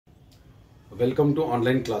welcome to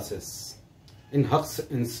online classes in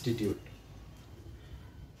H.C.F Institute.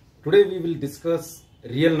 Today we will discuss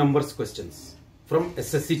real numbers questions from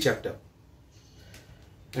SSC chapter.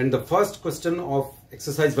 And the first question of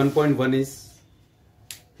exercise 1.1 is,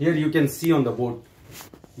 here you can see on the board,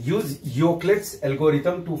 use Euclid's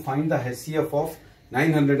algorithm to find the H.C.F of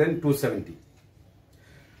 900 and 270.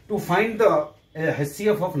 To find the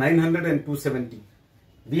H.C.F of 900 and 270,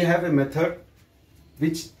 we have a method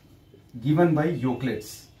which given by Euclid.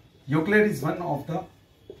 Euclid is one of the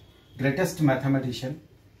greatest mathematician.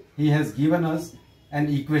 He has given us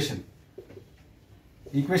an equation.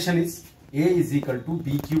 Equation is A is equal to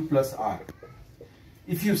BQ plus R.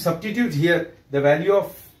 If you substitute here the value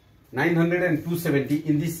of 900 and 270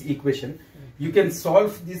 in this equation, you can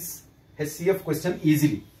solve this H.C.F question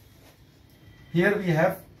easily. Here we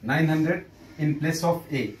have 900 in place of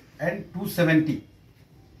A and 270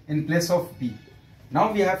 in place of B.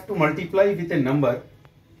 Now we have to multiply with a number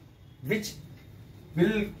which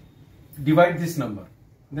will divide this number.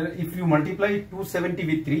 Then if you multiply 270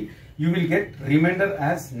 with 3, you will get remainder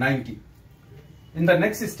as 90. In the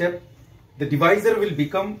next step, the divisor will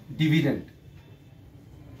become dividend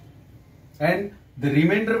and the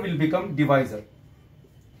remainder will become divisor.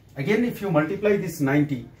 Again, if you multiply this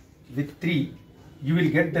 90 with 3, you will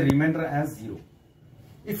get the remainder as 0.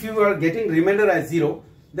 If you are getting remainder as 0,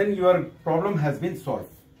 then your problem has been solved.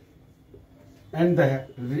 And the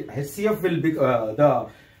H.C.F will be, the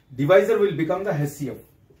divisor will become the H.C.F.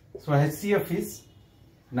 So H.C.F is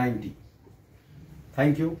 90.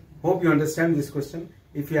 Thank you. Hope you understand this question.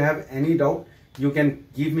 If you have any doubt, you can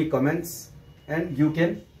give me comments and you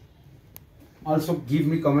can also give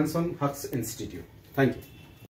me comments on H.C.F Institute. Thank you.